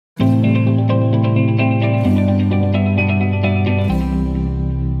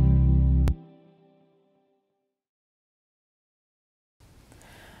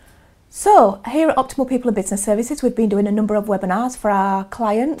So here at Optimal People and Business Services, we've been doing a number of webinars for our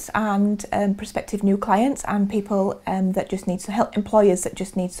clients and prospective new clients and people that just need some help, employers that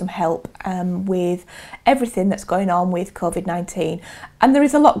just need some help with everything that's going on with COVID-19. And there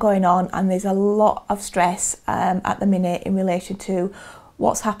is a lot going on, and there's a lot of stress at the minute in relation to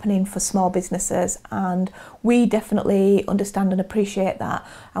what's happening for small businesses, and we definitely understand and appreciate that,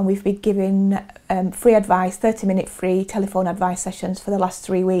 and we've been giving free advice, 30-minute free telephone advice sessions for the last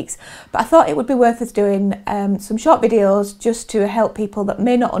 3 weeks. But I thought it would be worth us doing some short videos just to help people that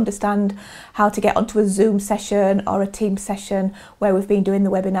may not understand how to get onto a Zoom session or a Teams session where we've been doing the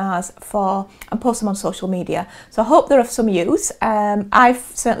webinars for, and post them on social media. So I hope they're of some use.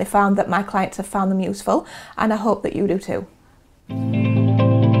 I've certainly found that my clients have found them useful, and I hope that you do too.